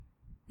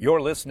You're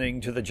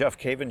listening to The Jeff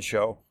Cavins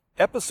Show,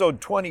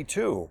 Episode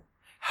 22,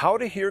 How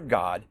to Hear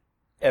God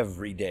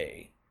Every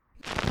Day.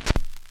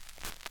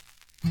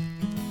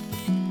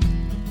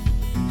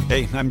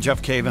 Hey, I'm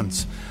Jeff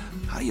Cavins.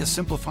 How do you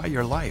simplify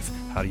your life?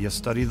 How do you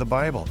study the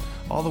Bible?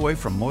 All the way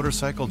from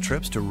motorcycle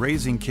trips to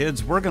raising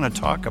kids, we're going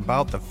to talk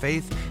about the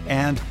faith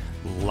and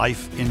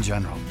life in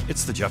general.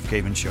 It's The Jeff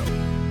Cavins Show.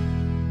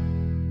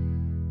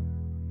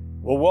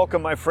 Well,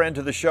 welcome, my friend,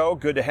 to the show.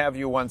 Good to have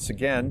you once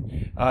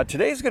again.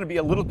 Today's going to be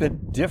a little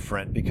bit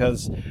different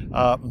because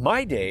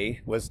my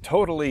day was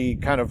totally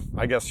kind of,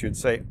 I guess you'd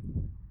say,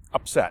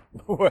 upset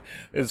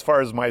as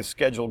far as my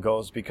schedule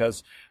goes,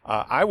 because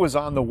I was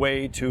on the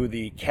way to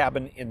the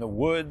cabin in the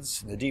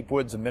woods, the deep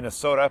woods of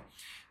Minnesota,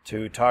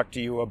 to talk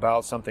to you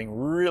about something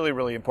really,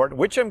 really important,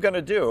 which I'm going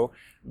to do.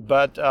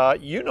 But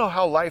you know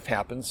how life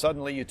happens.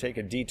 Suddenly you take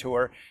a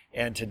detour,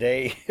 and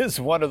today is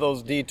one of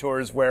those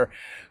detours where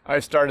I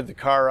started the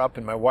car up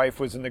and my wife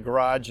was in the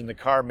garage and the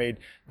car made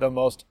the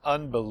most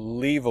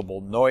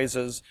unbelievable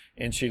noises.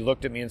 And she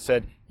looked at me and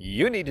said,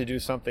 "You need to do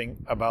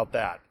something about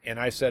that." And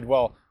I said,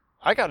 "Well,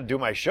 I got to do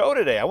my show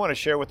today. I want to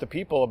share with the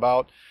people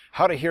about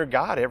how to hear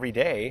God every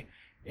day."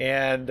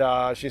 And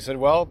she said,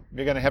 "Well,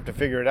 you're going to have to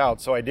figure it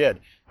out." So I did.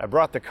 I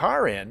brought the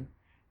car in,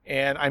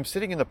 and I'm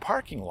sitting in the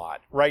parking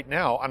lot right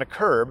now on a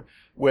curb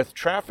with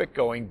traffic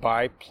going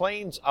by,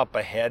 planes up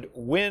ahead,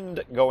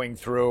 wind going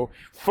through,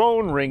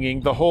 phone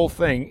ringing, the whole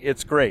thing.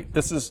 It's great.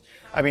 This is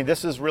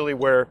really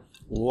where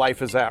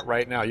life is at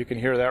right now. You can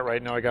hear that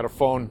right now. I got a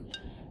phone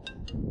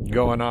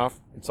going off.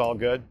 It's all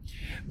good.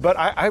 But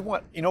I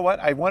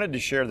wanted to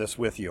share this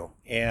with you.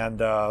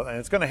 And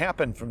it's going to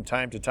happen from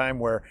time to time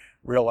where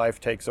real life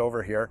takes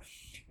over here.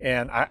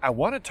 And I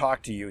want to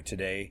talk to you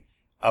today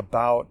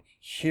about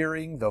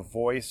hearing the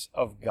voice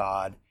of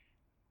God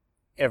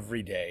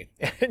every day.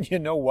 And you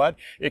know what?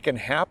 It can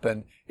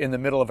happen in the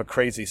middle of a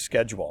crazy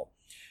schedule.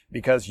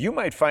 Because you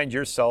might find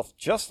yourself,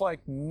 just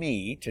like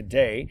me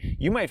today,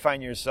 you might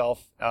find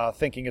yourself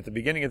thinking at the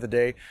beginning of the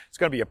day, it's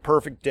going to be a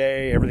perfect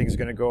day, everything's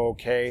going to go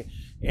okay,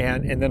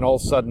 and then all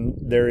of a sudden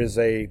there is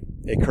a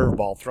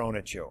curveball thrown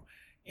at you.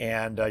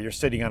 And you're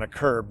sitting on a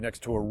curb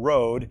next to a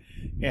road,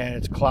 and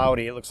it's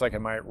cloudy, it looks like it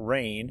might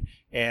rain,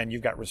 and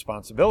you've got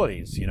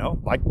responsibilities,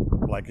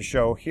 like a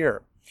show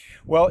here.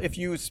 Well, if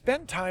you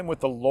spend time with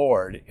the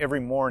Lord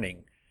every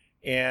morning,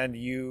 and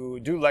you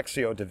do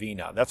Lectio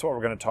Divina, that's what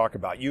we're going to talk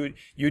about. You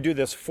do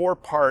this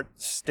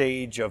 4-part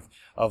stage of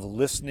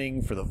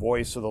listening for the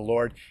voice of the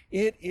Lord.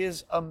 It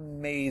is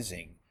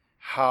amazing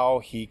how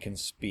He can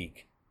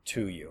speak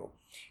to you.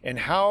 And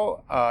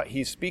how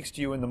He speaks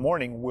to you in the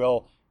morning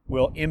will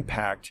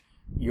impact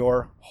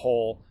your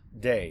whole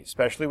day,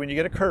 especially when you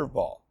get a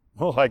curveball,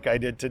 like I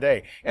did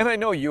today. And I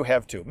know you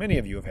have too. Many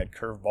of you have had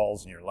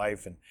curveballs in your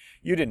life, and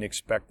you didn't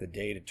expect the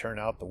day to turn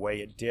out the way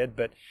it did,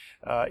 but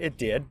it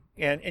did.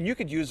 And you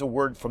could use a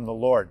word from the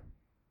Lord.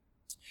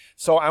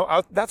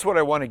 So that's what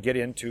I want to get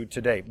into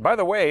today. By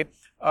the way,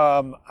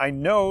 I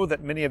know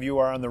that many of you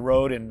are on the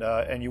road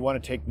and you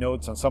want to take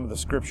notes on some of the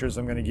scriptures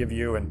I'm going to give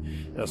you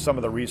and some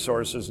of the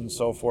resources and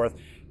so forth.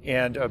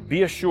 And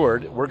be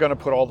assured, we're going to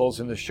put all those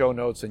in the show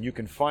notes, and you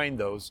can find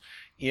those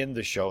in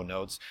the show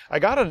notes. I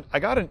got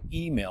an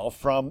email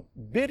from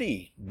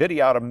Biddy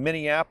out of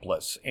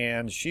Minneapolis,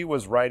 and she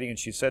was writing, and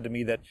she said to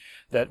me that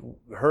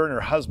her and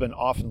her husband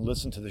often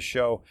listen to the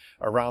show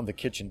around the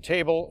kitchen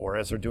table or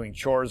as they're doing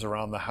chores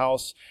around the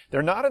house.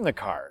 They're not in the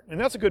car, and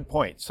that's a good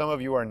point. Some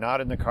of you are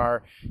not in the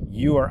car.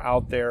 You are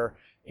out there,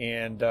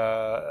 and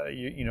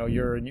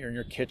you're in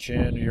your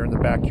kitchen, you're in the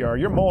backyard,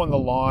 you're mowing the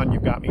lawn,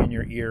 you've got me in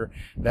your ear,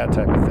 that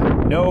type of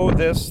thing. Know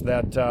this,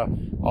 that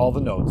all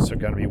the notes are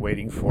going to be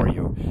waiting for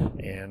you.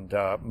 And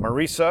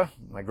Marisa,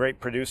 my great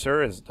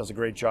producer, does a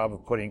great job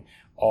of putting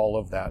all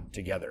of that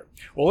together.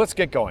 Well, let's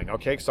get going,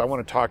 okay? So I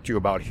want to talk to you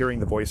about hearing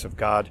the voice of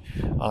God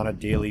on a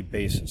daily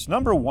basis.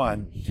 Number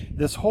one,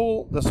 this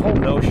whole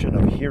notion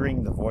of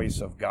hearing the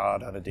voice of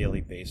God on a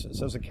daily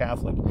basis, as a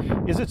Catholic,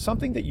 is it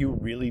something that you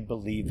really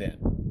believe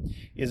in?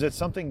 Is it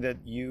something that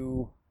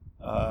you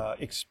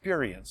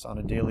experience on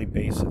a daily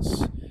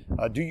basis?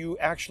 Do you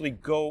actually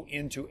go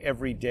into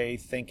every day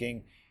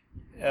thinking,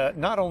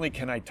 not only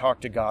can I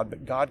talk to God,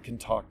 but God can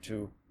talk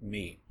to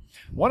me?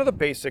 One of the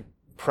basic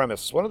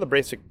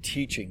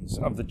teachings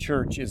of the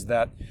church is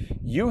that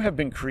you have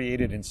been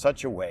created in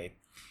such a way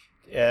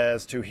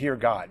as to hear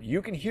God.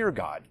 You can hear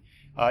God.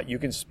 You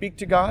can speak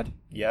to God,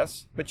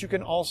 yes, but you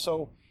can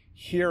also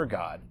hear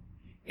God.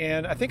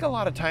 And I think a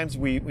lot of times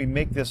we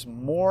make this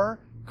more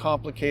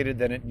complicated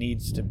than it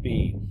needs to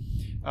be.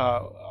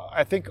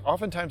 I think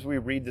oftentimes we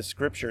read the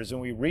scriptures and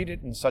we read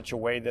it in such a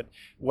way that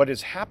what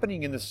is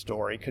happening in the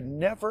story could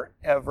never,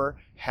 ever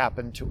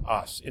happen to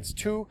us. It's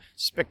too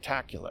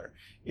spectacular.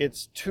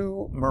 It's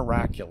too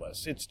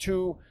miraculous. It's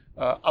too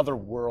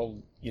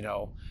otherworld,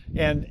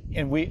 and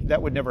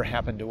that would never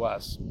happen to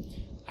us.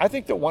 I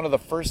think that one of the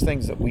first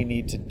things that we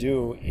need to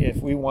do if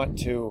we want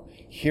to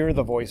hear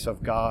the voice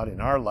of God in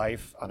our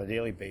life on a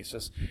daily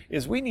basis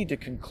is we need to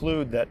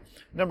conclude that,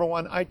 number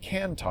one, I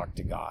can talk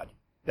to God.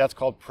 That's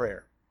called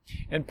prayer.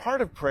 And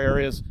part of prayer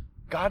is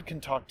God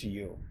can talk to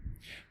you.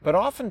 But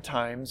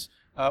oftentimes,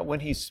 when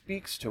he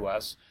speaks to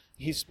us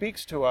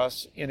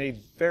in a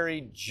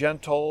very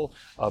gentle,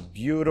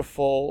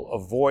 beautiful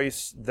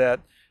voice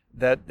that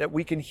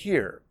we can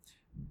hear.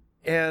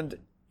 And,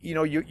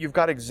 you've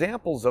got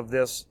examples of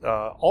this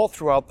all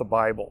throughout the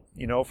Bible.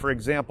 For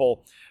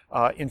example,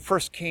 in 1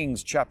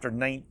 Kings chapter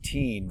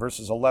 19,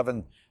 verses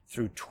 11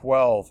 through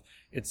 12,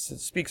 it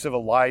speaks of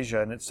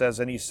Elijah, and it says,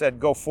 "And he said,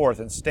 Go forth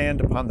and stand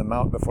upon the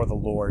mount before the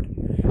Lord.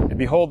 And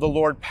behold, the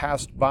Lord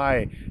passed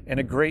by, and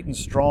a great and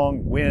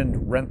strong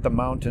wind rent the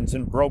mountains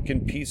and broke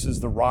in pieces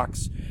the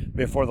rocks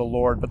before the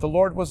Lord. But the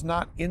Lord was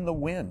not in the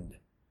wind.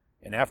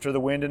 And after the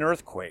wind, an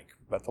earthquake.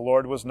 But the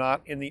Lord was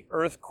not in the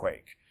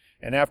earthquake.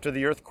 And after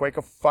the earthquake,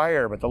 a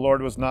fire. But the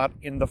Lord was not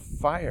in the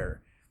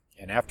fire.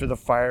 And after the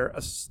fire,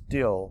 a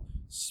still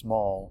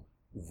small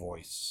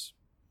voice."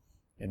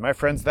 And my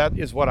friends, that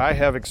is what I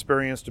have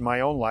experienced in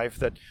my own life,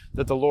 that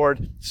the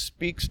Lord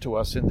speaks to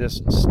us in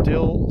this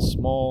still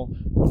small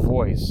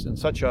voice in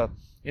such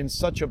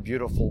a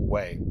beautiful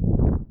way.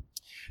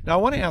 Now,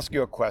 I want to ask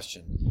you a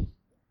question.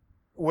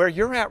 Where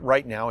you're at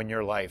right now in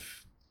your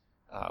life,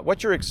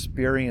 what you're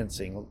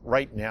experiencing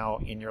right now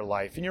in your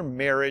life, in your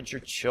marriage,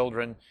 your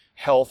children,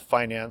 health,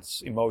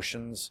 finance,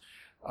 emotions,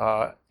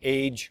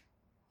 age,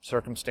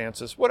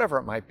 circumstances, whatever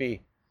it might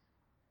be,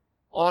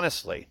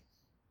 honestly,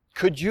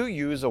 could you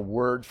use a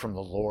word from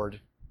the Lord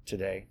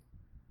today?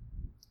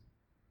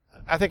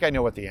 I think I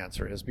know what the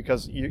answer is,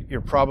 because you're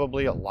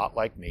probably a lot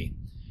like me.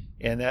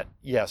 And that,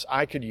 yes,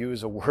 I could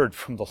use a word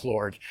from the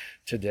Lord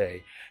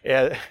today.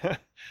 And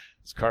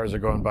these cars are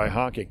going by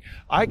honking.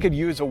 I could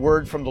use a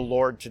word from the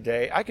Lord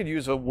today. I could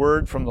use a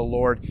word from the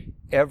Lord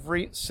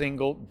every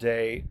single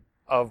day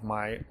of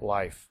my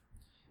life.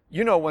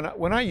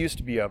 When I used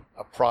to be a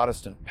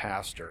Protestant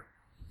pastor,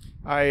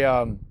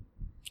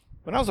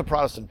 when I was a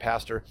Protestant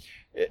pastor,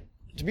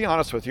 to be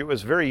honest with you, it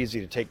was very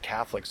easy to take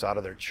Catholics out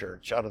of their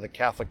church, out of the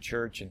Catholic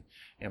Church,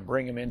 and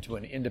bring them into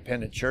an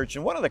independent church.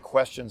 And one of the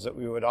questions that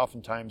we would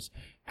oftentimes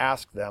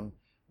ask them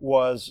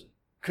was,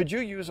 could you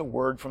use a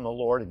word from the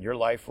Lord in your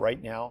life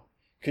right now?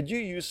 Could you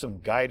use some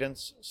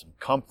guidance, some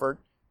comfort,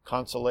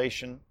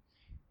 consolation?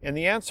 And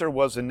the answer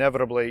was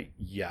inevitably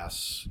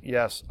yes.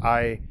 Yes,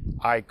 I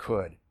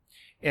could.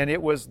 And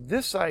it was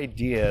this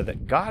idea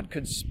that God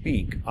could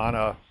speak on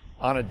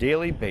a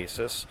daily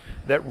basis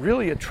that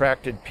really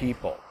attracted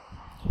people.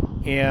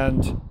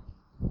 And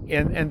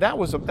that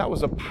was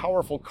a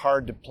powerful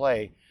card to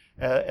play,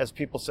 as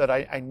people said,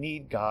 I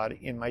need God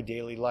in my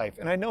daily life.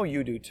 And I know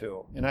you do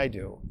too, and I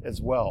do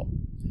as well.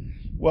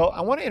 Well,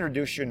 I want to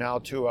introduce you now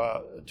to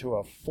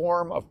a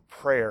form of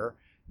prayer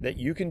that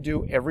you can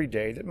do every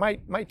day that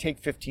might take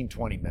 15,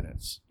 20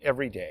 minutes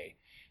every day.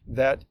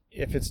 That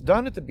if it's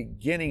done at the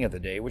beginning of the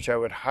day, which I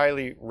would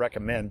highly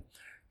recommend,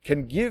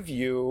 can give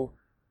you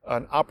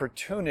an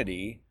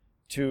opportunity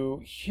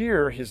to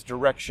hear his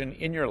direction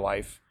in your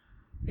life.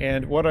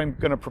 And what I'm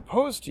going to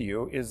propose to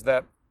you is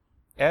that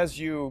as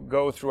you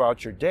go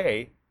throughout your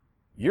day,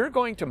 you're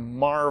going to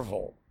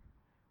marvel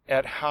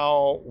at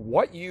how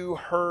what you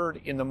heard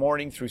in the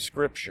morning through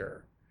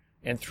Scripture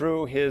and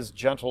through his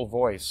gentle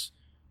voice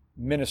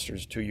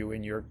ministers to you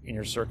in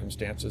your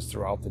circumstances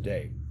throughout the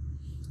day.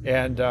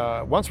 And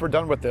once we're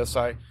done with this,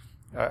 I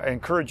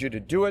encourage you to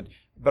do it,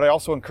 but I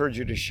also encourage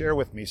you to share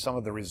with me some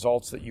of the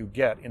results that you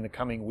get in the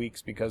coming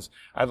weeks, because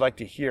I'd like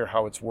to hear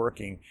how it's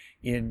working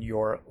in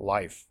your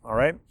life. All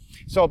right?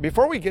 So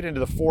before we get into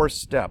the 4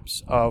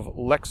 steps of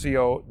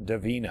Lectio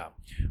Divina,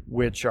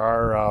 which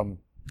are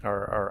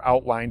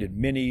outlined in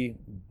many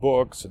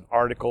books and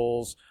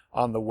articles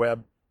on the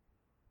web,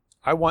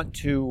 I want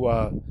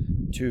to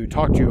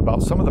talk to you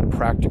about some of the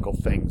practical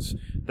things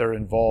that are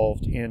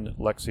involved in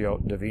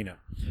Lectio Divina.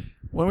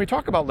 When we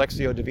talk about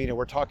Lectio Divina,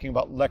 we're talking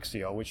about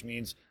Lectio, which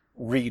means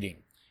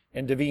reading,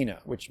 and Divina,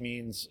 which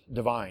means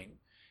divine.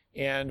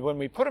 And when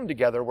we put them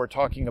together, we're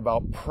talking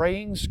about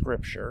praying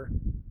Scripture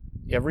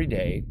every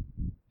day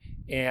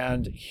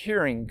and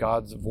hearing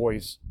God's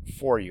voice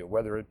for you,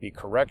 whether it be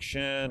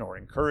correction or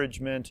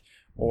encouragement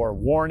or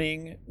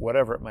warning,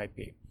 whatever it might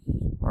be.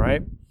 All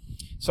right?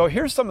 So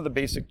here's some of the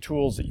basic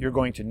tools that you're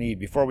going to need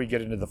before we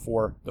get into the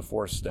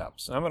four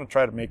steps. And I'm going to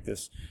try to make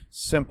this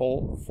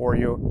simple for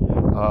you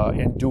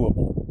and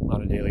doable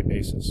on a daily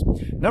basis.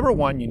 Number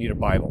 1, you need a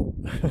Bible.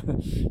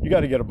 You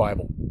got to get a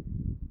Bible.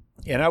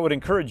 And I would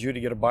encourage you to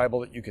get a Bible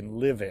that you can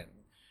live in.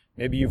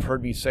 Maybe you've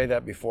heard me say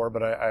that before,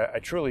 but I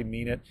truly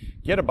mean it.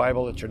 Get a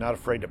Bible that you're not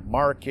afraid to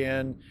mark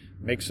in,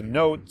 make some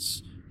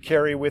notes,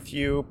 carry with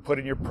you, put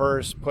in your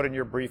purse, put in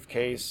your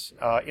briefcase,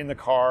 in the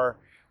car,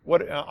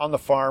 on the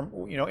farm,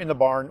 in the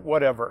barn,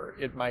 whatever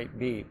it might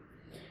be.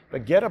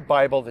 But get a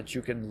Bible that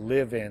you can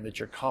live in, that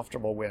you're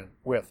comfortable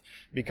with,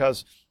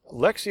 because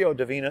Lectio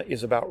Divina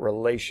is about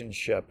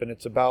relationship, and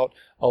it's about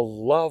a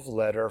love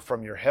letter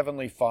from your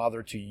Heavenly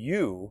Father to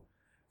you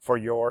for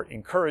your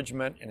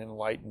encouragement and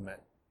enlightenment.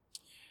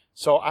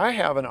 So I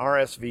have an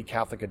RSV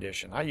Catholic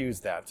edition. I use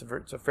that.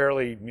 It's a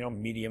fairly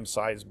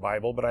medium-sized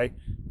Bible, but I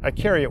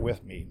carry it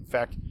with me. In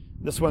fact,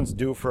 this one's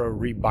due for a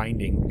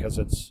rebinding because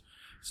it's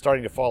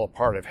starting to fall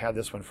apart. I've had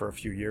this one for a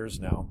few years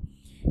now.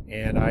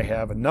 And I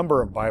have a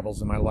number of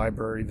Bibles in my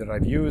library that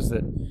I've used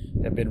that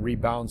have been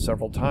rebound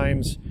several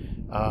times.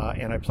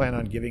 And I plan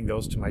on giving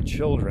those to my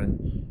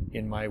children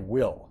in my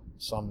will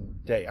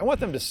someday. I want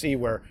them to see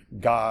where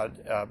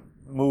God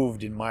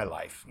moved in my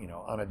life,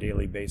 on a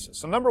daily basis.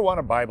 So number one,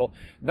 a Bible.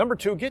 Number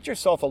two, get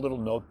yourself a little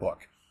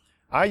notebook.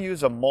 I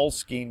use a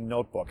Moleskine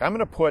notebook. I'm going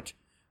to put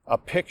a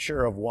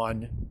picture of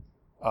one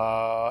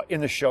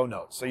in the show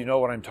notes so you know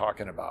what I'm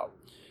talking about.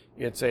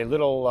 It's a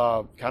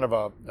little kind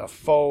of a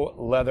faux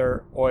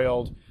leather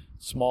oiled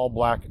small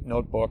black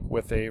notebook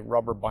with a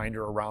rubber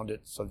binder around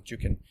it so that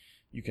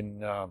you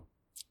can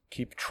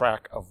keep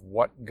track of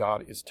what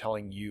God is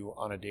telling you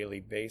on a daily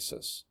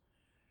basis.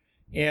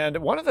 And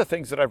one of the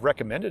things that I've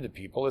recommended to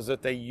people is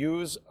that they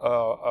use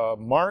a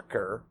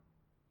marker,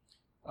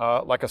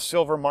 like a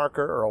silver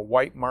marker or a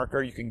white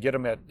marker. You can get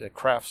them at the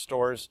craft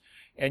stores,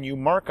 and you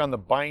mark on the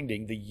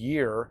binding the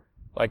year,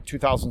 like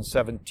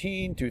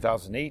 2017,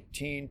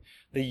 2018,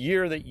 the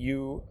year that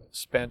you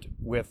spent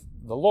with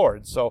the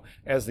Lord. So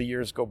as the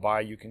years go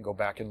by, you can go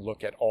back and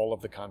look at all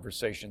of the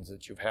conversations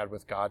that you've had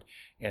with God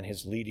and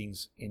His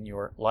leadings in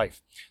your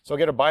life. So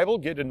get a Bible,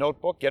 get a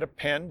notebook, get a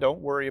pen.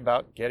 Don't worry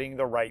about getting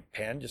the right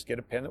pen. Just get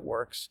a pen that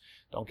works.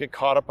 Don't get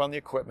caught up on the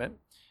equipment.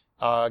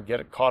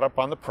 Get caught up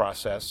on the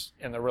process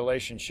and the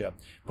relationship.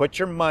 Put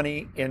your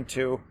money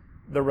into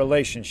the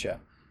relationship,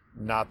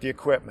 not the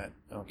equipment,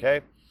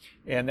 okay?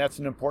 And that's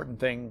an important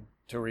thing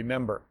to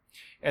remember.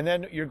 And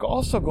then you're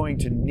also going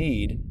to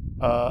need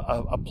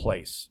a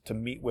place to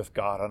meet with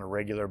God on a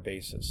regular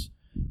basis.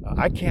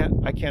 I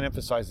can't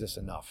emphasize this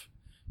enough.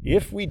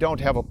 If we don't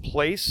have a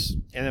place,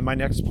 and then my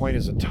next point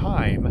is a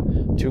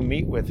time to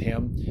meet with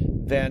Him,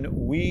 then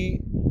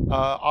we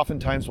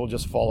oftentimes will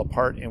just fall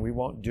apart and we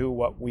won't do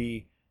what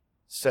we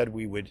said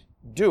we would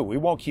do. We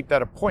won't keep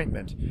that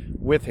appointment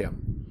with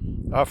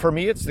Him. For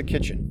me, it's the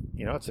kitchen.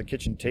 It's the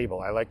kitchen table.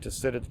 I like to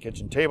sit at the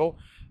kitchen table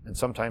and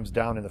sometimes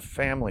down in the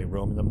family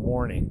room in the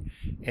morning.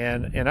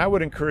 And I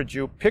would encourage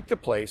you, pick the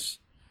place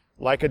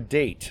like a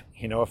date.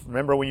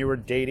 Remember when you were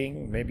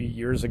dating maybe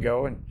years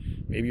ago, and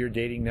maybe you're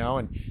dating now,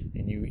 and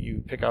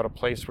you pick out a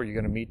place where you're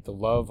going to meet the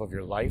love of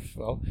your life.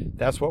 Well,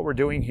 that's what we're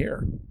doing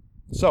here.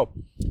 So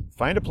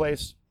find a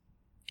place,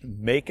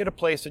 make it a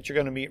place that you're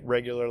going to meet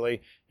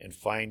regularly, and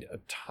find a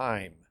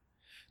time.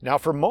 Now,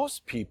 for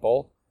most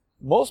people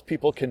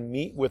can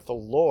meet with the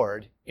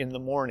Lord in the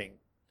morning.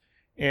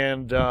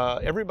 And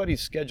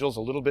everybody's schedule's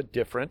a little bit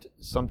different.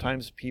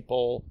 Sometimes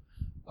people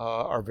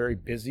are very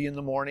busy in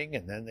the morning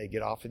and then they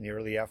get off in the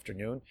early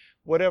afternoon.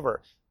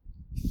 Whatever.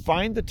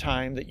 Find the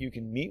time that you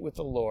can meet with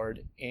the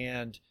Lord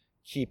and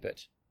keep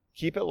it.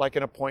 Keep it like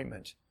an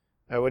appointment.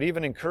 I would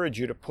even encourage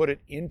you to put it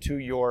into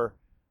your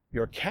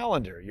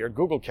calendar, your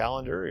Google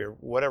Calendar, or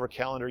whatever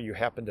calendar you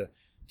happen to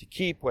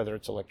keep, whether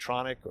it's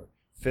electronic or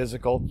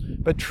physical,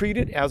 but treat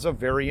it as a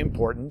very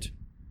important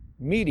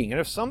meeting. And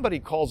if somebody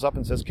calls up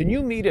and says, can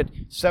you meet at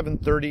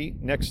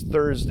 7:30 next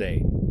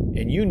Thursday?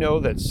 And you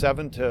know that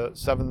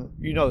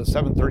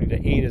 7:30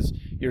 to 8 is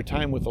your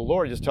time with the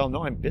Lord, just tell them,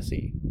 no, I'm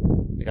busy.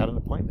 I got an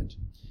appointment.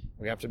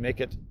 We have to make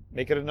it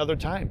another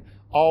time.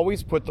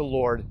 Always put the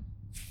Lord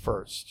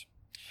first.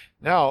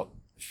 Now,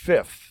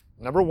 fifth,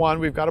 number one,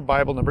 we've got a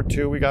Bible. Number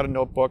two, we got a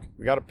notebook.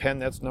 We got a pen.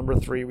 That's number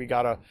three. We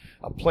got a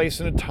place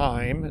and a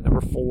time.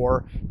 Number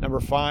four. Number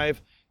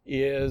five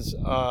is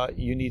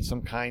you need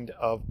some kind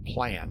of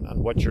plan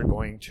on what you're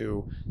going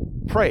to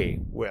pray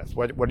with.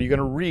 What are you going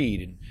to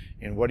read,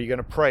 and what are you going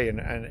to pray,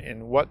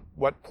 and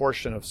what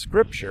portion of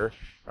Scripture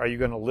are you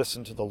going to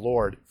listen to the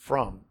Lord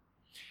from?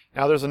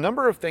 Now, there's a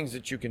number of things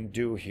that you can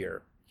do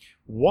here.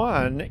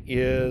 One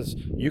is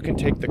you can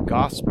take the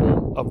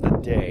Gospel of the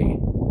day,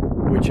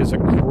 which is a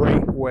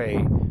great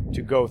way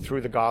to go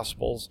through the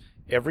Gospels.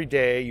 Every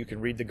day you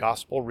can read the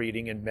Gospel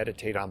reading and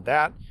meditate on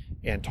that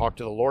and talk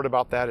to the Lord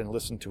about that and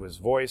listen to His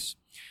voice.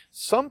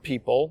 Some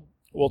people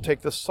will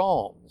take the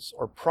Psalms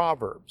or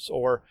Proverbs,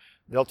 or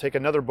they'll take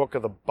another book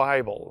of the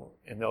Bible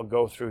and they'll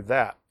go through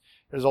that.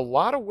 There's a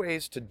lot of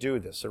ways to do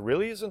this. There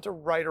really isn't a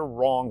right or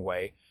wrong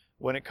way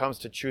when it comes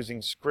to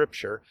choosing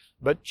Scripture,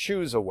 but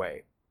choose a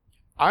way.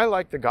 I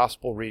like the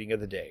Gospel reading of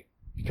the day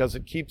because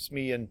it keeps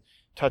me in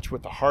touch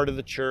with the heart of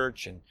the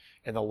church and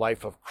the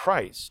life of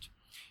Christ.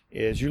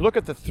 As you look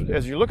at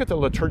the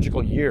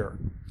liturgical year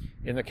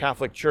in the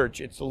Catholic Church,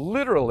 it's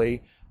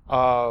literally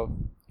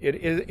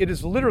it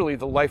is literally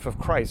the life of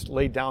Christ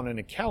laid down in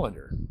a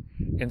calendar.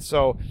 And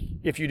so,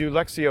 if you do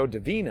Lectio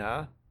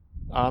Divina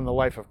on the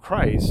life of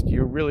Christ,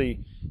 you're really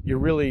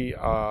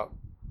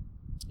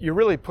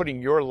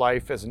putting your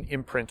life as an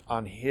imprint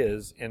on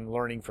His and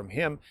learning from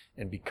Him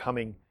and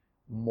becoming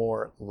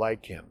more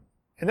like Him.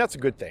 And that's a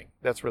good thing.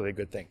 That's really a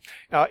good thing.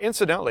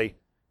 Incidentally,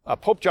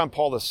 Pope John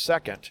Paul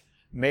II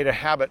made a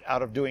habit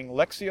out of doing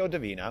Lectio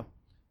Divina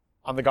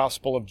on the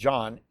Gospel of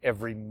John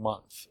every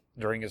month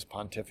during his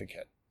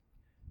pontificate.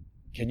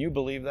 Can you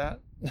believe that?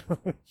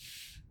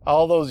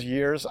 All those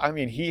years,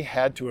 he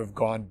had to have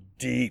gone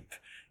deep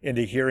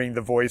into hearing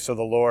the voice of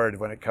the Lord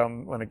when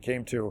it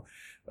came to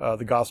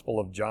the Gospel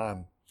of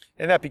John.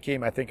 And that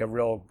became, I think, a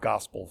real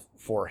gospel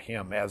for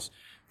him. As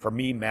for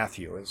me,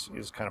 Matthew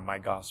is kind of my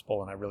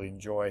gospel, and I really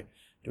enjoy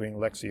doing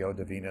Lectio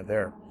Divina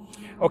there.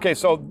 Okay,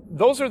 so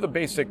those are the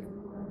basic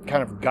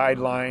kind of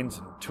guidelines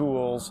and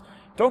tools.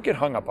 Don't get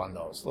hung up on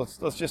those.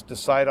 Let's just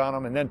decide on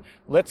them, and then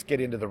let's get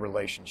into the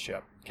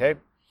relationship, okay?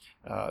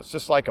 It's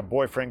just like a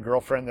boyfriend,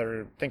 girlfriend that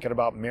are thinking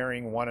about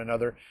marrying one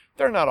another.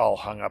 They're not all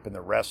hung up in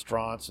the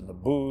restaurants and the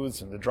booths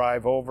and the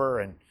drive over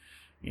and,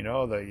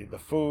 the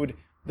food.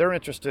 They're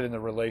interested in the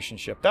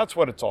relationship. That's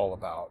what it's all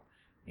about.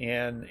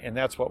 And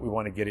that's what we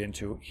want to get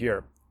into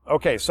here.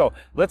 Okay, so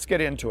let's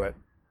get into it.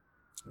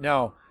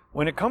 Now,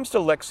 when it comes to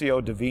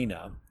Lectio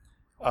Divina,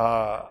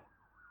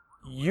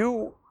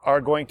 you are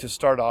going to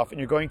start off and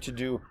you're going to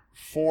do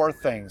 4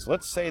 things.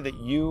 Let's say that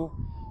you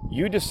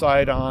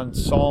decide on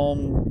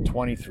Psalm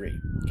 23,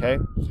 okay?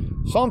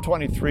 Psalm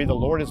 23, the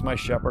Lord is my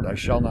shepherd, I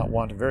shall not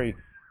want. A very,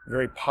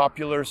 very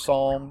popular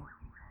psalm.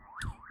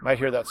 You might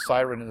hear that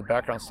siren in the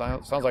background.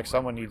 Sounds like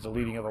someone needs the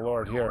leading of the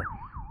Lord here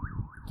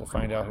to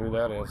find out who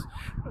that is.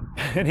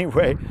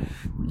 Anyway,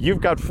 you've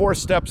got 4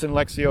 steps in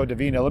Lectio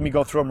Divina. Let me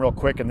go through them real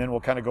quick, and then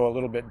we'll kind of go a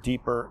little bit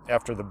deeper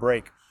after the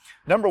break.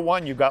 Number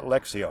 1, you've got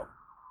Lectio.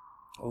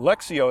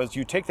 Lectio is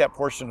you take that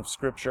portion of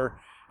Scripture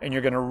and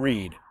you're going to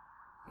read.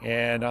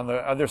 And on the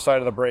other side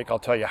of the break, I'll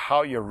tell you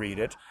how you read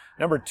it.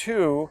 Number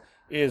 2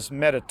 is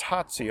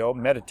meditatio,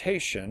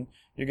 meditation.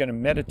 You're going to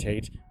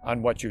meditate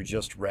on what you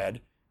just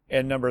read.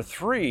 And number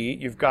 3,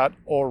 you've got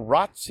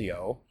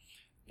oratio.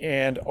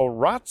 And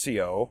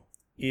oratio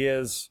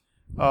is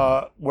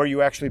where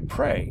you actually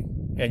pray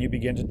and you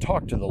begin to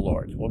talk to the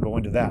Lord. We'll go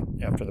into that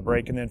after the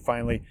break. And then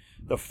finally,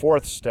 the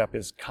 4th step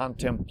is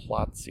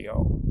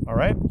contemplatio. All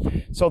right?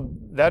 So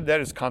that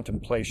is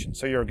contemplation.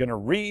 So you're going to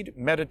read,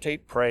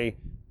 meditate, pray,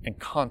 and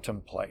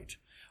contemplate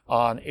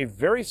on a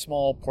very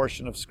small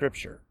portion of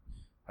Scripture.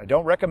 I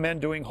don't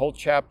recommend doing whole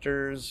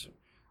chapters.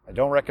 I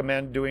don't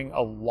recommend doing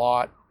a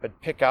lot,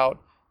 but pick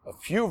out a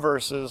few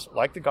verses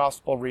like the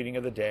gospel reading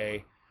of the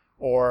day,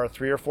 or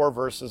 3 or 4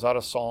 verses out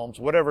of Psalms,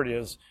 whatever it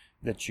is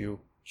that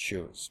you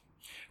choose.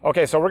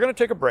 Okay, so we're going to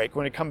take a break.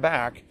 When we come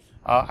back,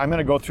 I'm going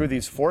to go through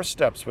these 4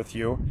 steps with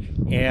you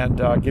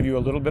and give you a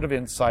little bit of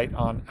insight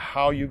on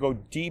how you go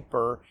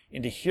deeper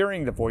into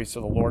hearing the voice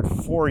of the Lord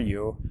for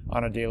you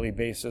on a daily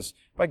basis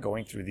by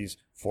going through these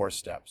 4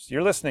 steps.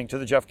 You're listening to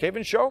The Jeff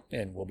Cavins Show,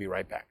 and we'll be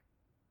right back.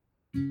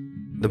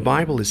 The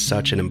Bible is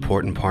such an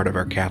important part of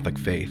our Catholic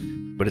faith,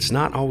 but it's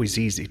not always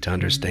easy to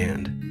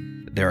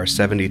understand. There are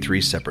 73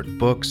 separate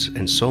books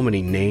and so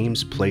many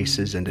names,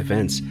 places, and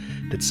events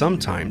that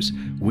sometimes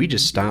we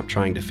just stop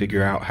trying to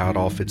figure out how it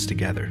all fits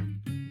together.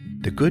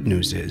 The good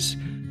news is,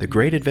 the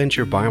Great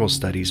Adventure Bible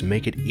Studies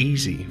make it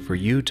easy for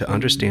you to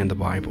understand the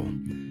Bible.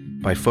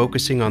 By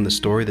focusing on the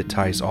story that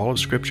ties all of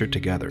Scripture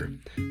together,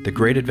 the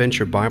Great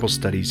Adventure Bible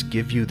Studies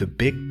give you the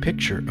big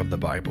picture of the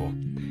Bible.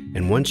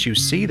 And once you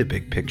see the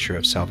big picture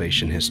of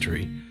salvation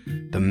history,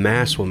 the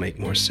Mass will make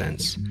more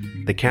sense,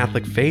 the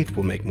Catholic faith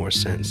will make more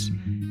sense,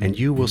 and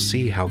you will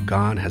see how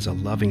God has a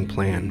loving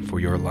plan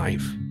for your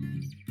life.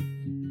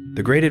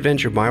 The Great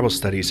Adventure Bible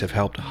Studies have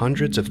helped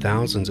hundreds of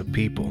thousands of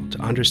people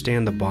to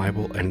understand the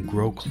Bible and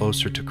grow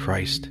closer to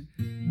Christ.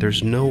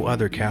 There's no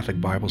other Catholic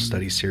Bible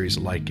study series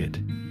like it,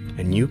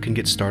 and you can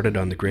get started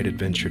on the Great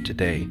Adventure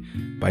today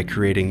by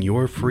creating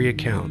your free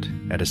account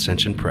at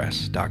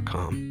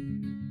ascensionpress.com.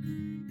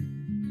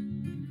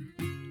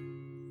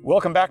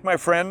 Welcome back, my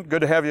friend.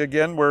 Good to have you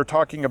again. We're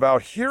talking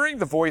about hearing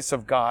the voice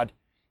of God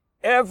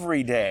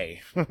every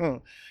day.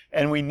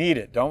 And we need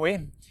it, don't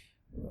we?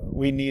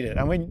 We need it.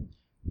 I mean,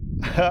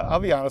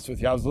 I'll be honest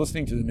with you. I was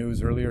listening to the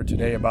news earlier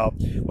today about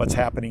what's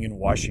happening in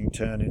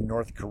Washington, in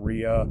North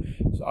Korea,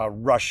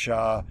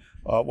 Russia,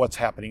 what's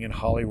happening in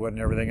Hollywood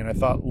and everything. And I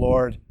thought,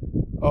 Lord,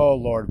 oh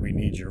Lord, we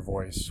need your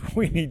voice.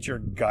 We need your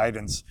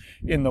guidance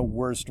in the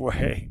worst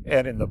way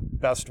and in the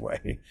best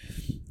way.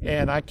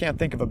 And I can't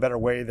think of a better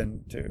way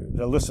than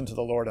to listen to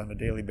the Lord on a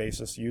daily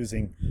basis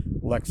using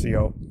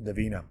Lectio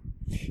Divina.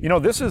 You know,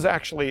 this is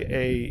actually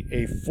a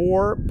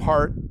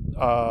 4-part,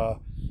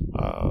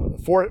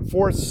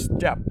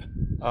 4-step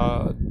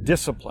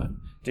discipline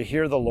to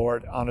hear the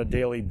Lord on a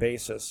daily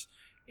basis.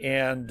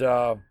 And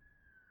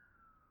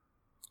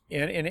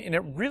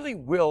it really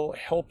will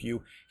help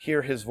you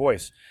hear his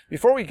voice.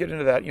 Before we get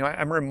into that, you know,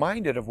 I'm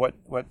reminded of what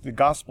the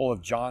Gospel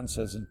of John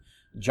says in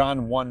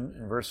John 1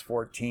 and verse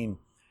 14.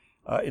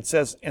 It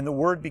says, "And the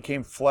Word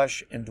became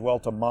flesh and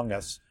dwelt among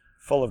us,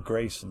 full of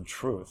grace and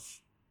truth."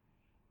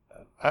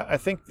 I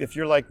think if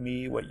you're like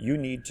me, what you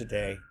need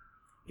today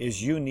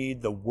is you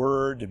need the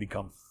Word to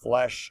become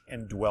flesh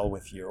and dwell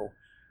with you,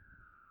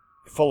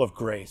 full of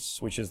grace,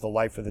 which is the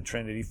life of the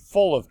Trinity,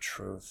 full of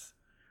truth,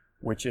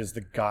 which is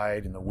the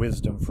guide and the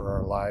wisdom for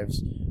our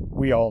lives.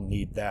 We all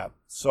need that.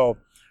 So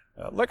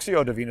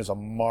Lectio Divina is a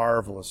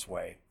marvelous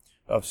way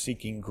of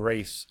seeking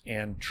grace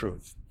and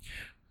truth.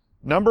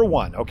 Number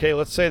 1, okay,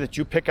 let's say that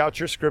you pick out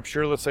your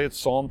scripture. Let's say it's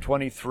Psalm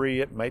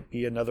 23. It might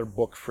be another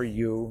book for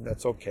you.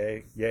 That's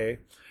okay. Yay.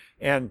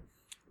 And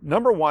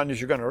number 1 is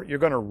you're going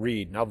to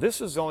read. Now, this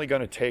is only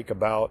going to take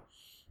about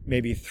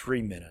maybe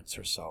 3 minutes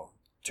or so.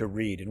 to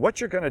read. And what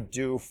you're going to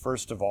do,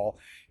 first of all,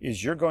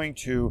 is you're going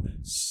to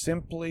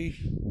simply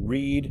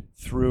read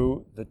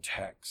through the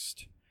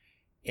text.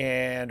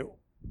 And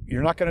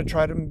you're not going to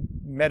try to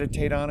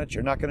meditate on it.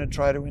 You're not going to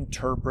try to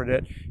interpret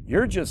it.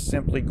 You're just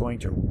simply going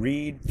to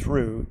read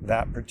through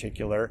that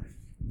particular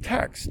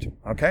text,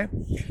 okay?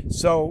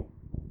 So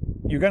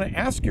you're going to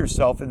ask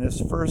yourself in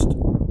this first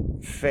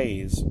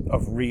phase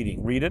of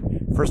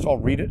reading, first of all,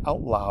 read it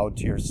out loud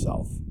to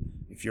yourself.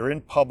 If you're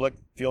in public,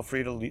 feel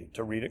free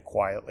to read it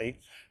quietly.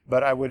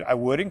 But I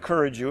would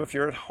encourage you, if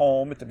you're at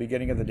home at the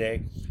beginning of the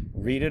day,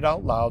 read it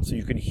out loud so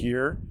you can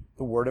hear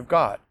the Word of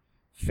God.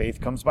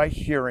 Faith comes by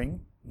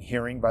hearing,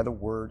 hearing by the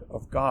Word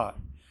of God.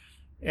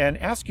 And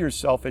ask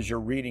yourself as you're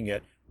reading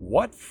it,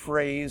 what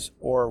phrase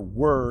or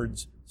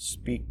words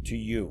speak to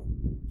you?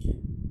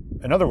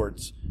 In other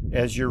words,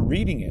 as you're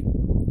reading it,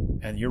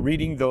 and you're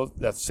reading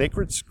that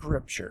sacred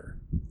scripture,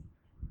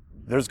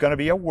 there's going to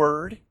be a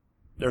word,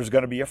 there's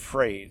going to be a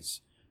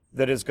phrase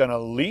that is going to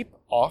leap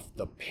off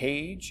the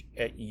page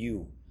at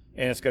you.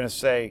 And it's going to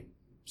say,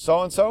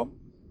 so-and-so,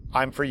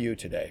 I'm for you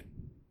today.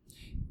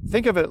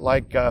 Think of it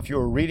like if you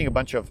were reading a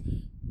bunch of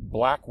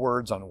black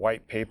words on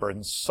white paper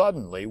and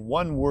suddenly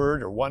one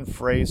word or one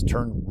phrase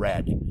turned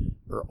red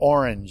or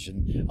orange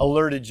and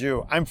alerted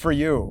you, I'm for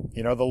you.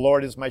 You know, the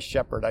Lord is my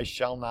shepherd, I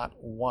shall not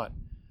want.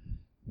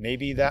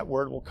 Maybe that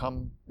word will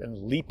come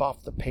and leap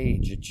off the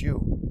page at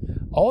you.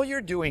 All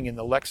you're doing in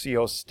the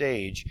Lectio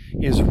stage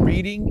is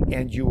reading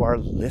and you are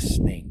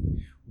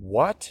listening.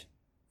 What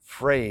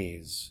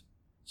phrase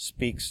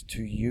speaks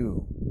to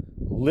you?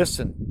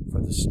 Listen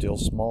for the still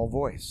small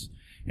voice.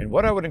 And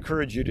what I would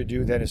encourage you to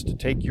do then is to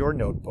take your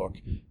notebook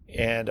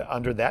and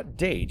under that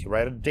date,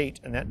 write a date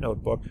in that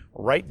notebook,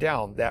 write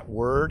down that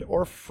word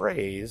or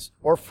phrase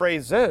or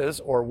phrases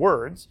or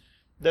words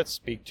that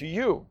speak to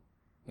you.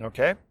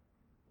 Okay?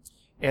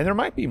 And there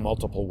might be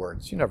multiple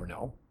words, you never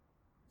know.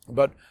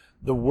 But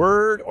the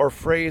word or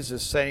phrase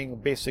is saying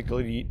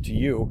basically to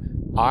you,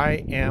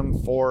 I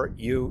am for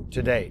you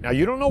today. Now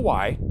you don't know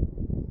why,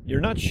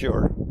 you're not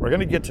sure. We're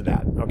going to get to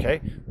that,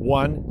 okay?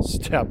 One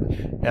step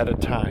at a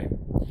time.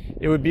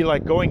 It would be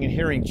like going and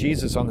hearing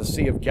Jesus on the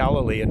Sea of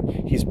Galilee,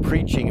 and he's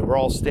preaching, and we're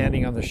all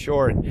standing on the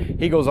shore, and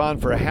he goes on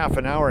for a half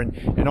an hour,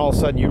 and all of a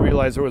sudden you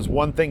realize there was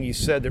one thing he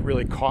said that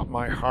really caught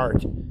my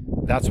heart.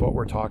 That's what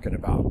we're talking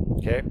about,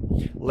 okay?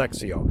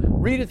 Lectio.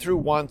 Read it through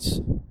once,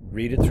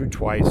 read it through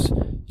twice.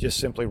 Just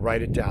simply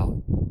write it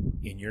down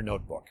in your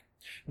notebook.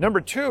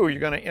 Number two, you're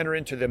going to enter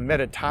into the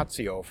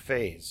meditatio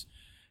phase.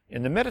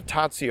 And the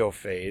meditatio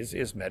phase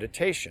is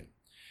meditation.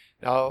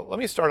 Now, let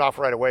me start off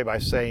right away by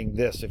saying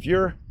this. If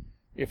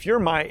you're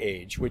my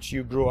age, which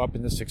you grew up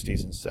in the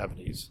 60s and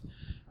 70s,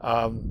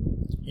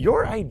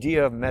 your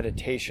idea of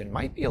meditation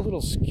might be a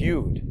little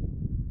skewed.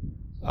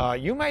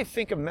 You might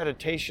think of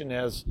meditation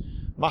as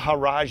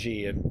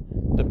Maharaji and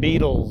the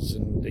Beatles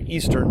and the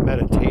Eastern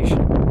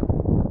meditation.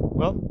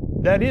 Well,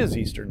 that is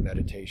Eastern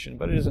meditation,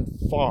 but it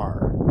isn't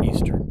far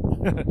Eastern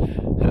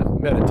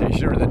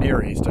meditation, or the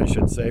Near East, I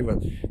should say,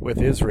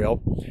 with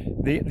Israel.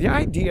 The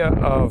idea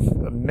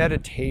of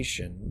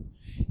meditation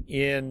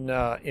in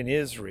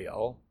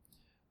Israel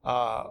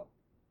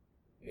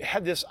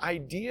had this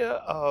idea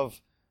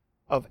of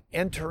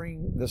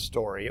entering the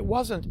story. It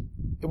wasn't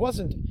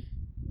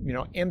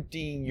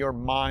emptying your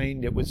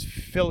mind. It was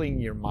filling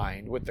your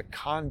mind with the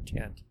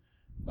content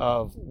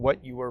of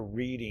what you were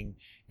reading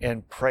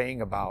and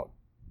praying about.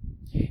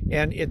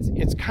 And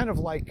it's kind of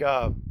like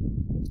the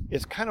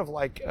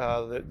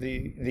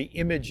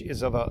image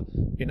is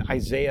in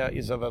Isaiah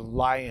is of a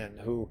lion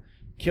who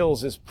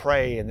kills his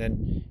prey, and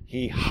then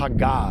he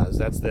haggahs.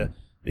 That's the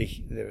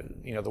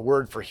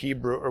word for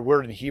Hebrew, or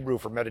word in Hebrew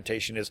for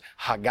meditation is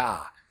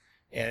haggah,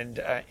 and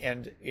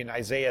in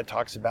Isaiah it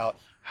talks about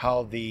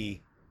how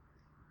the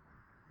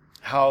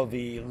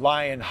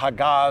lion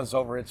haggahs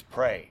over its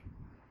prey.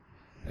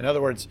 In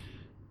other words,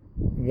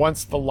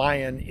 once the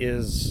lion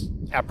is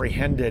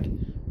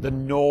apprehended, the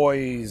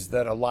noise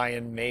that a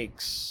lion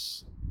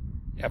makes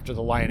after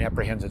the lion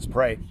apprehends its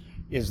prey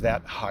is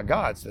that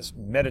haggah. It's this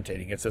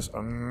meditating. It's this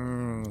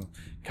kind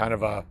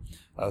of a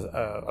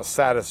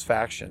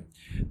satisfaction.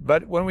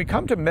 But when we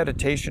come to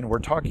meditation, we're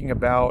talking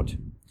about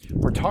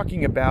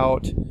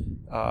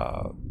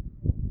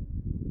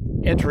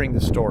entering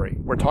the story.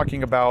 We're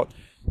talking about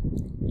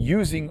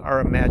using our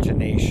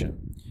imagination.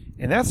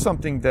 And that's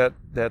something that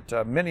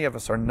many of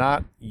us are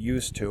not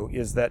used to,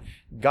 is that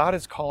God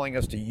is calling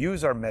us to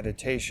use our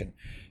meditation,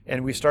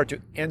 and we start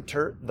to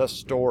enter the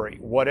story.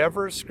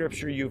 Whatever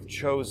scripture you've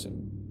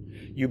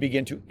chosen, you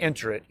begin to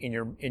enter it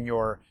in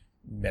your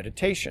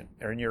meditation,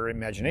 or in your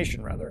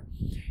imagination rather.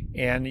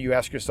 And you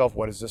ask yourself,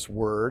 what does this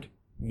word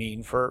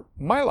mean for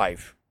my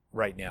life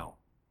right now?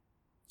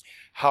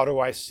 How do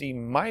I see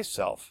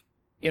myself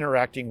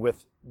interacting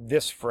with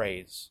this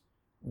phrase,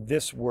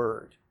 this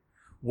word?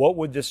 What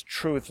would this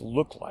truth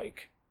look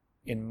like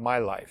in my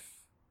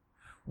life?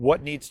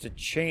 What needs to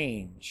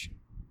change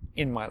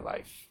in my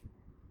life?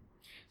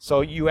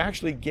 So you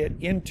actually get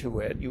into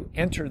it, you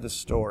enter the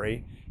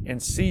story,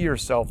 and see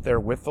yourself there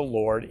with the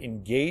Lord,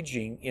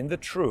 engaging in the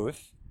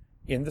truth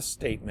in the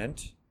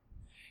statement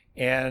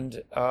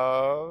and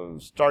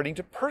starting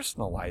to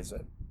personalize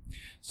it.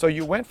 So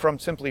you went from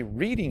simply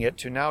reading it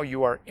to now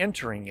you are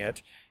entering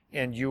it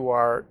and you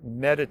are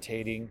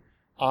meditating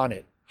on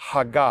it.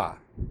 Haggah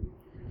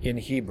in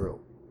Hebrew.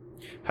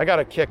 I got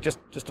a kick, just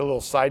a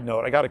little side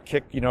note, I got a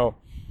kick,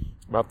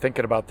 about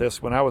thinking about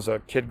this when I was a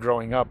kid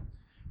growing up.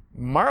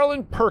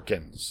 Marlon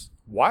Perkins,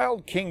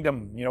 Wild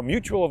Kingdom,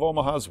 Mutual of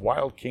Omaha's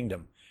Wild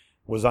Kingdom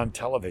was on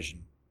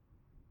television.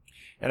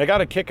 And I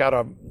got a kick out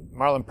of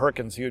Marlon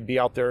Perkins. He would be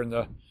out there in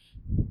the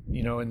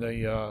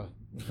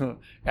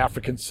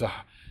African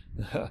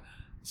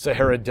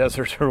Sahara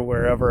Desert or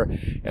wherever,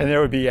 and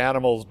there would be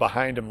animals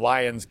behind him,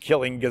 lions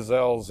killing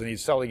gazelles, and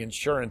he's selling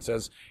insurance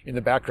as in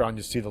the background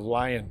you see the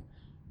lion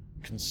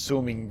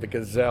consuming the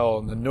gazelle,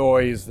 and the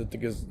noise that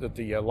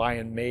the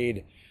lion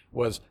made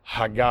was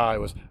Haggah.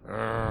 It was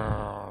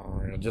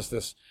just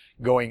this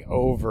going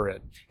over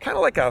it. Kind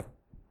of like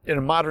in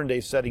a modern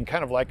day setting,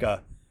 kind of like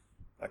a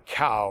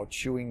cow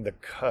chewing the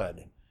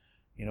cud.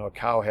 A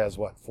cow has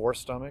 4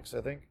 stomachs,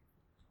 I think?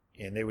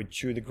 And they would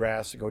chew the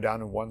grass, and go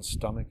down in one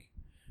stomach.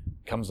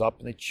 Comes up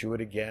and they chew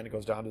it again. It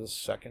goes down to the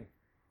second.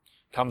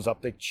 Comes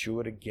up, they chew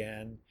it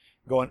again.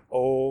 Going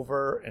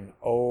over and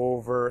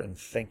over and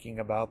thinking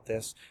about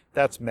this.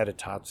 That's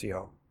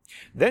meditatio.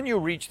 Then you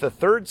reach the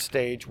third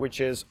stage,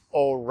 which is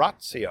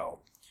oratio.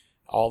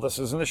 All this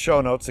is in the show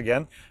notes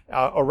again.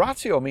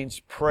 Oratio means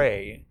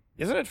pray.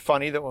 Isn't it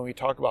funny that when we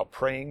talk about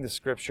praying the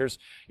scriptures,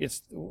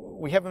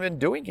 we haven't been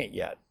doing it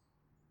yet.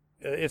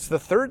 It's the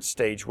third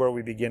stage where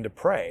we begin to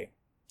pray.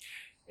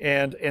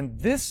 And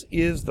this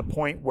is the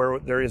point where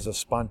there is a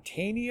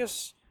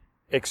spontaneous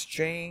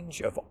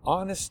exchange of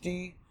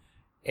honesty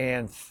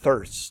and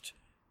thirst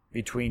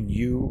between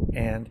you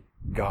and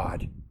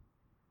God.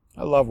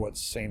 I love what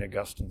St.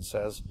 Augustine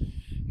says.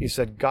 He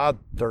said, God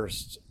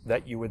thirsts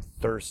that you would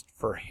thirst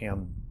for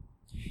him.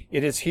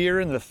 It is here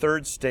in the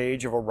third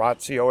stage of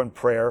oratio and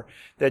prayer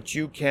that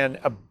you can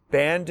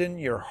abandon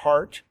your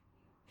heart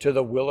to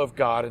the will of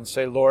God and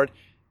say, Lord,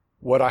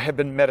 what I have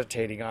been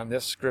meditating on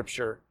this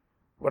scripture,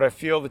 what I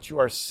feel that you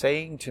are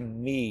saying to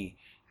me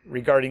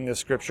regarding this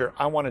scripture,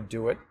 I want to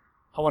do it.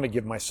 I want to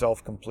give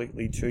myself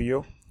completely to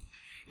you.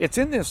 It's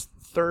in this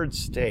third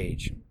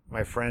stage,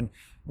 my friend,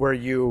 where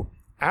you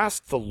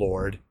ask the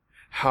Lord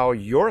how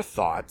your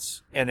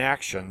thoughts and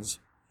actions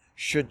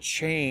should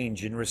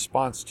change in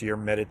response to your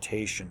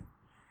meditation.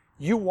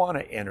 You want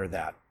to enter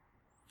that.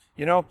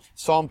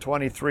 Psalm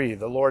 23,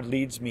 the Lord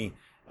leads me,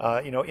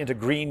 into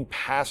green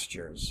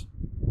pastures.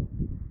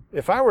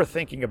 If I were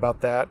thinking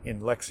about that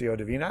in Lectio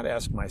Divina, I'd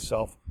ask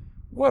myself,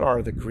 what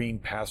are the green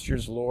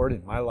pastures, Lord,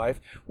 in my life?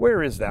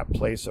 Where is that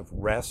place of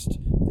rest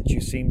that you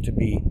seem to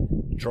be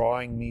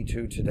drawing me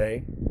to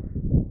today?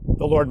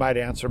 The Lord might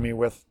answer me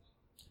with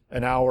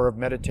an hour of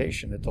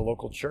meditation at the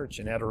local church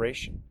in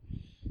adoration.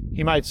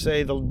 He might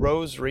say the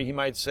rosary. He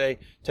might say,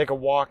 take a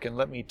walk and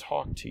let me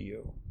talk to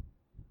you.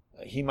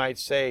 He might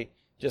say,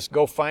 just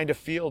go find a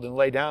field and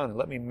lay down and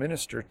let me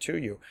minister to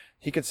you.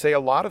 He could say a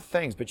lot of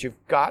things, but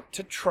you've got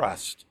to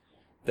trust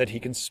that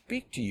he can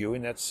speak to you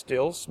in that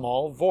still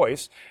small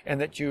voice, and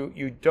that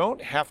you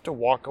don't have to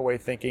walk away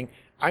thinking,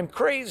 I'm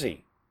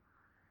crazy.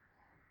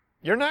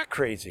 You're not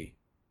crazy.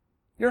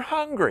 You're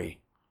hungry,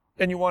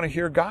 and you want to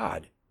hear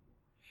God.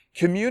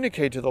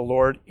 Communicate to the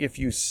Lord if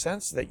you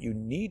sense that you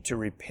need to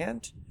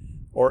repent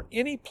or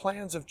any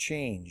plans of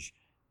change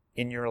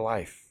in your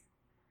life.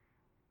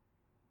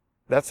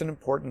 That's an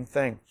important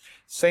thing.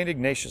 St.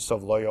 Ignatius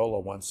of Loyola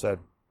once said,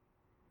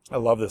 I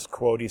love this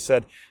quote, he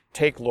said,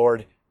 take,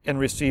 Lord, and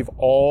receive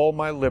all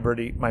my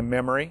liberty, my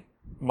memory,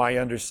 my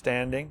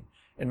understanding,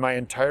 and my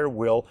entire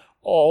will,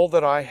 all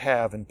that I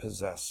have and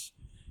possess.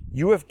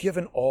 You have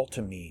given all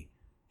to me,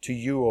 to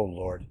you, O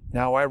Lord.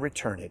 Now I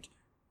return it.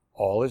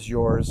 All is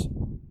yours.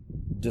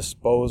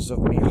 Dispose of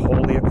me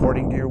wholly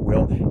according to your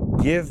will.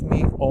 Give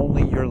me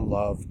only your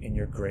love and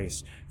your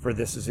grace, for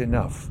this is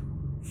enough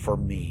for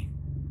me.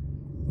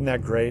 Isn't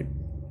that great?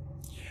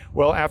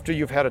 Well, after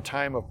you've had a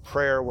time of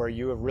prayer where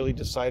you have really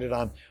decided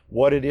on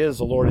what it is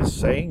the Lord is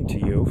saying to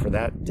you for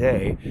that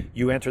day,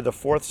 you enter the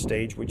fourth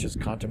stage, which is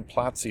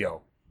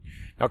contemplatio.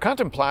 Now,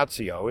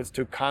 contemplatio is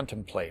to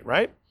contemplate,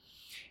 right?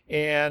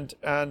 And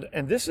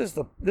this is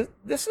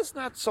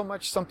not so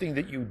much something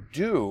that you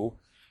do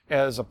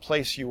as a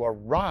place you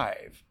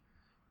arrive.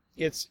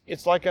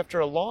 It's like after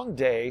a long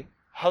day,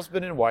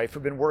 husband and wife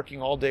have been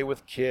working all day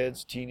with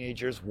kids,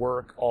 teenagers,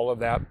 work, all of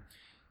that.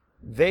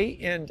 They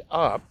end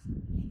up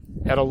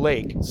at a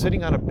lake,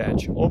 sitting on a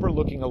bench,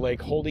 overlooking a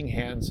lake, holding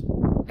hands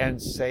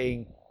and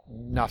saying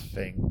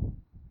nothing.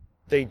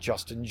 They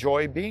just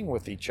enjoy being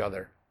with each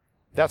other.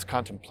 That's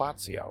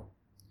contemplatio.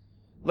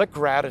 Let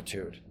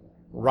gratitude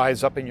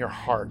rise up in your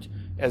heart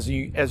as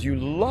you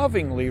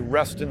lovingly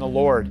rest in the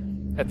Lord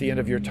at the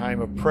end of your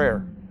time of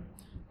prayer.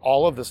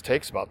 All of this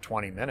takes about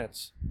 20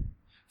 minutes.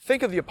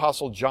 Think of the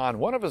Apostle John,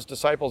 one of his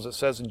disciples. It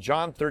says in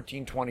John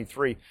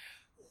 13:23,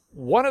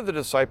 one of the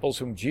disciples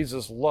whom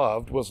Jesus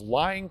loved was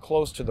lying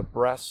close to the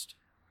breast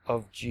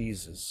of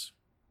Jesus.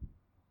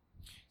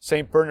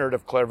 St. Bernard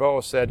of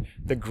Clairvaux said,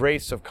 the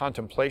grace of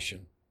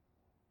contemplation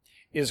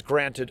is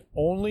granted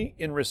only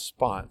in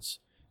response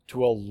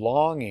to a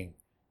longing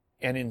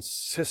and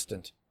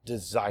insistent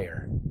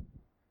desire.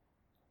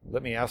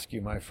 Let me ask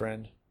you, my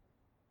friend,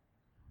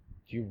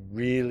 do you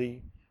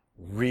really,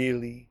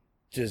 really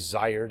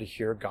desire to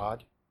hear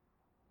God?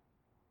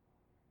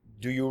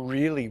 Do you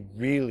really,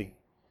 really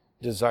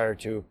desire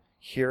to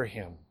hear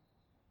Him?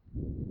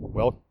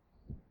 Well,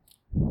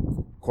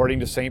 according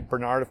to St.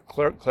 Bernard of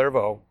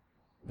Clairvaux,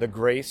 the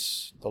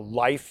grace, the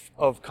life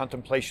of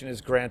contemplation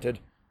is granted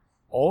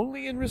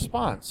only in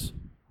response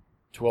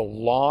to a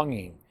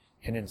longing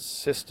and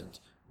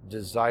insistent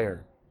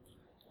desire.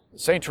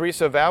 St.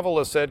 Teresa of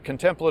Avila said,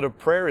 contemplative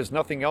prayer is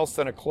nothing else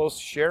than a close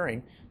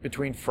sharing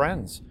between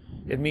friends.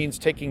 It means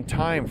taking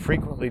time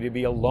frequently to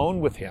be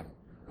alone with Him,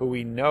 who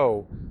we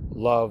know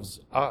loves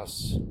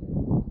us.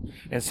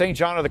 And St.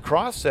 John of the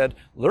Cross said,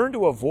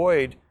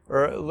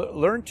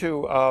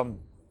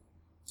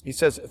 he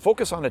says,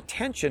 focus on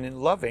attention in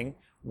loving,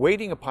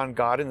 waiting upon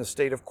God in the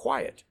state of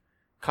quiet.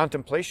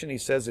 Contemplation, he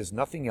says, is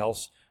nothing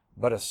else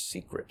but a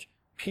secret,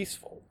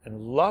 peaceful,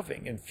 and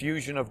loving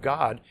infusion of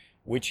God,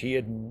 which he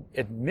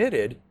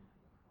admitted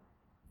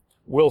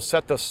will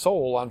set the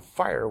soul on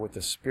fire with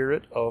the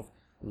spirit of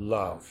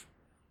love.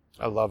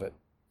 I love it.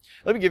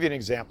 Let me give you an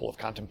example of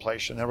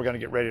contemplation. Then we're going to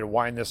get ready to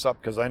wind this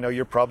up because I know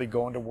you're probably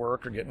going to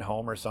work or getting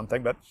home or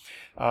something.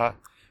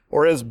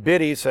 Or as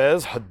Biddy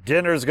says,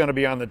 dinner's going to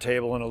be on the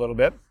table in a little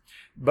bit.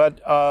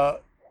 But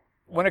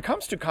when it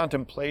comes to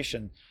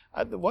contemplation,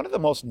 one of the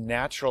most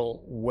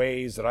natural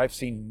ways that I've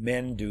seen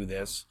men do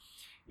this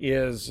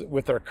is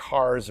with their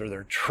cars or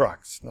their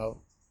trucks. Now,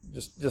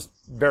 just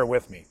bear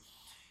with me.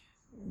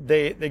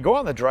 They go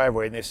on the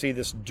driveway and they see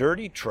this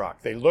dirty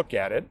truck. They look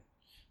at it.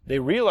 They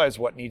realize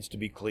what needs to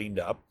be cleaned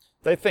up.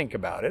 They think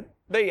about it.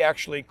 They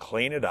actually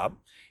clean it up.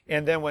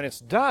 And then when it's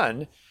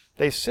done,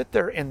 they sit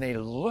there and they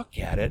look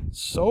at it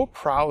so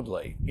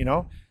proudly. You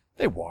know,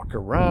 they walk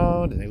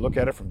around and they look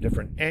at it from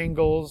different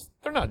angles.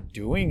 They're not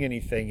doing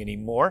anything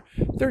anymore.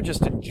 They're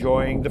just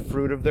enjoying the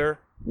fruit of their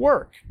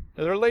work,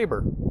 their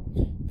labor.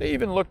 They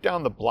even look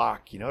down the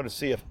block, to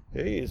see if,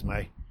 hey, is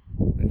my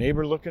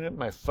neighbor looking at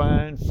my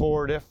fine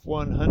Ford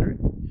F-100?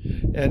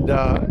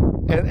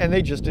 And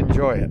they just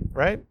enjoy it,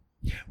 right?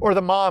 Or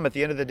the mom at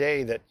the end of the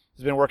day that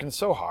has been working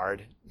so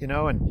hard,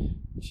 and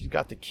she's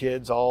got the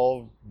kids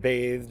all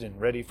bathed and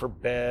ready for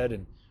bed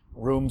and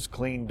rooms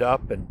cleaned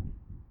up, and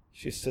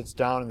she sits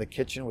down in the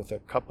kitchen with a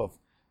cup of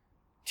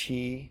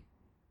tea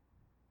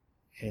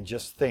and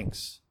just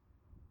thinks,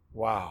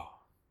 wow,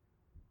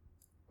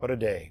 what a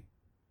day.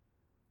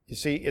 You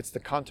see, it's the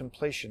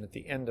contemplation at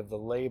the end of the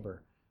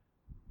labor.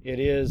 It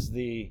is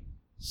the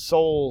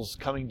souls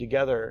coming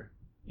together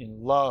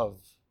in love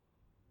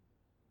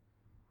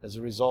as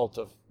a result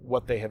of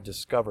what they have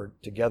discovered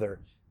together.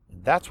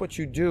 And that's what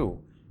you do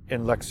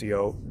in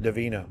Lectio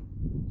Divina.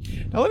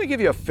 Now let me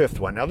give you a fifth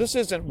one. Now this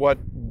isn't what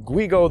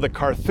Guido the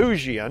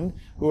Carthusian,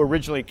 who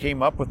originally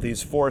came up with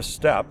these 4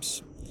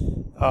 steps,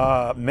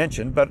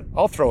 mentioned, but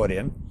I'll throw it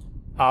in.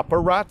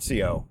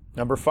 Operatio.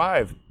 Number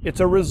 5, it's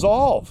a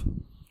resolve.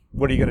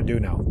 What are you going to do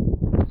now?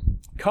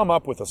 Come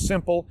up with a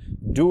simple,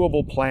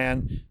 doable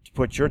plan to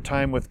put your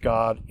time with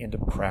God into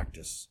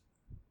practice.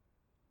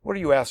 What are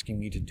you asking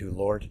me to do,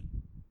 Lord?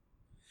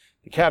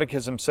 The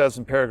Catechism says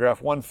in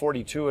paragraph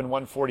 142 and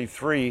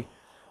 143,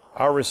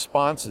 our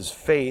response is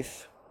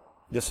faith.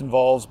 This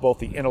involves both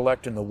the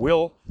intellect and the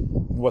will,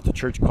 and what the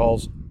Church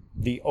calls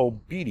the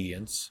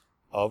obedience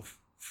of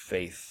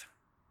faith.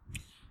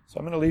 So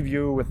I'm going to leave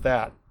you with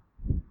that.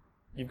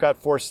 You've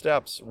got 4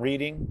 steps: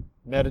 reading,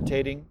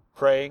 meditating,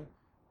 praying,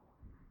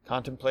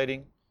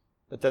 contemplating,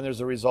 but then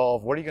there's a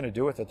resolve. What are you going to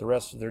do with it the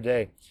rest of their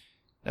day?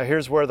 Now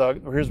here's where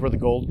the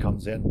gold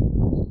comes in.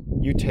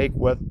 You take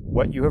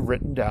what you have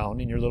written down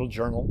in your little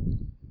journal,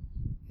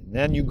 and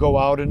then you go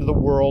out into the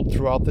world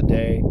throughout the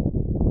day,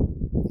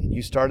 and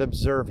you start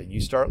observing, you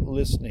start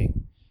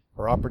listening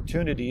for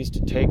opportunities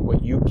to take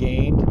what you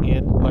gained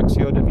in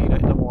Lectio Divina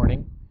in the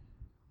morning,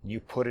 and you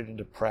put it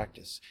into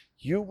practice.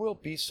 You will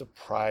be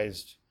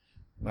surprised,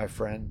 my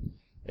friend,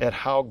 at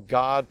how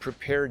God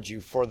prepared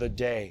you for the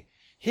day.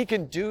 He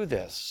can do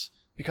this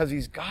because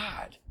He's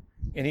God,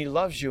 and He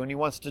loves you, and He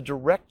wants to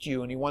direct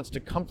you, and He wants to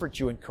comfort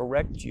you and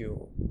correct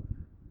you.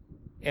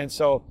 And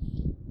so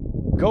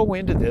go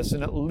into this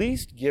and at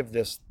least give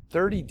this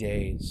 30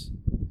 days.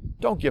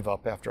 Don't give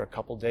up after a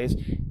couple days.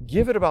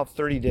 Give it about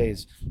 30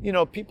 days.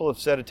 People have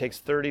said it takes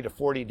 30 to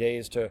 40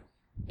 days to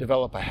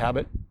develop a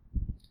habit.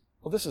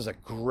 Well, this is a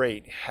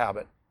great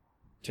habit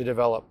to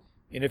develop.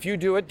 And if you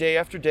do it day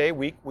after day,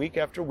 week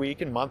after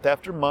week, and month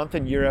after month,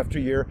 and year after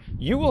year,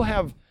 you will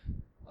have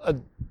a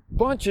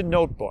bunch of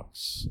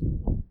notebooks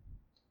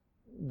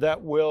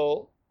that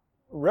will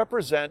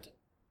represent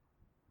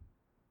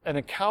an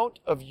account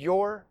of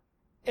your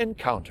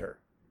encounter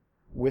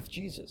with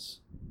Jesus.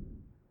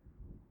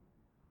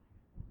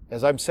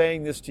 As I'm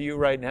saying this to you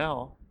right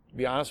now, to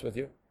be honest with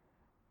you,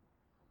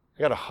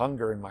 I got a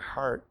hunger in my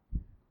heart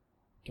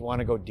to want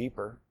to go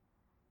deeper.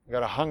 I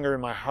got a hunger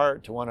in my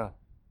heart to want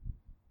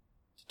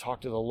to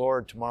talk to the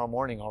Lord tomorrow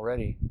morning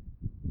already.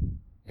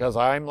 Because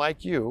I'm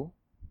like you.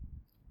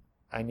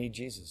 I need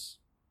Jesus.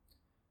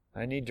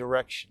 I need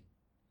direction.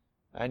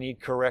 I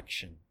need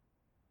correction.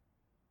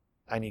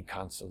 I need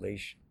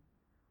consolation.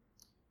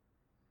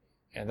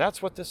 And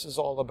that's what this is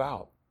all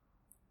about.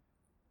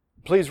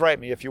 Please write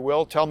me, if you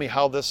will. Tell me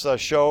how this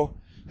show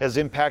has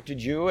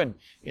impacted you. And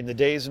in the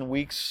days and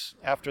weeks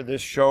after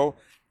this show,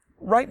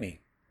 write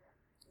me.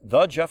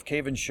 The Jeff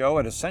Cavins Show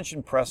at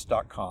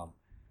ascensionpress.com.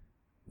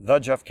 The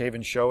Jeff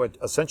Cavins Show at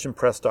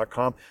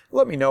ascensionpress.com.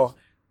 Let me know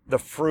the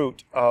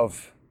fruit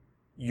of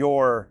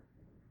your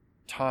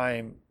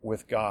time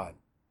with God.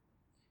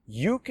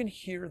 You can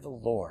hear the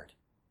Lord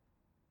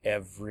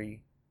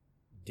every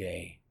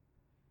day.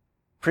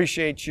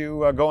 Appreciate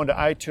you going to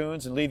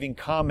iTunes and leaving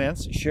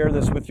comments. Share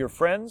this with your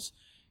friends,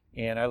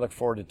 and I look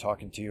forward to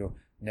talking to you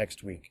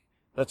next week.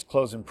 Let's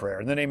close in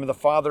prayer. In the name of the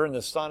Father, and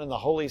the Son, and the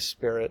Holy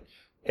Spirit,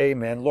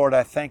 amen. Lord,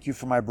 I thank you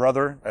for my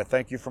brother. I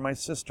thank you for my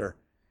sister.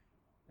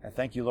 I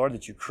thank you, Lord,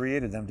 that you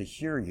created them to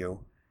hear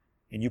you,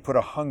 and you put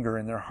a hunger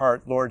in their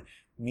heart. Lord,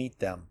 meet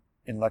them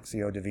in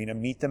Lectio Divina.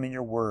 Meet them in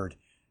your word.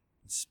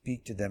 And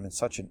speak to them in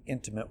such an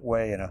intimate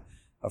way and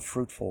a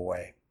fruitful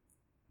way.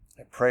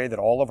 I pray that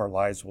all of our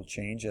lives will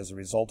change as a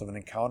result of an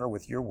encounter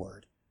with your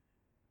word.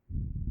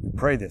 We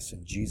pray this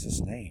in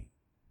Jesus' name.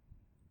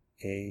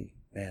 Amen.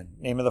 In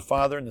the name of the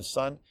Father, and the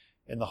Son,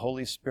 and the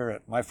Holy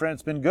Spirit. My friend,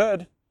 it's been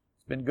good.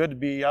 It's been good to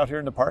be out here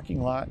in the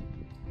parking lot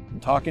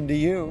and talking to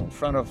you in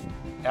front of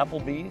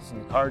Applebee's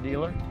and the car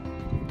dealer.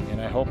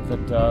 And I hope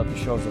that the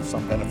show's of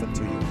some benefit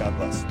to you. God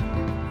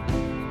bless.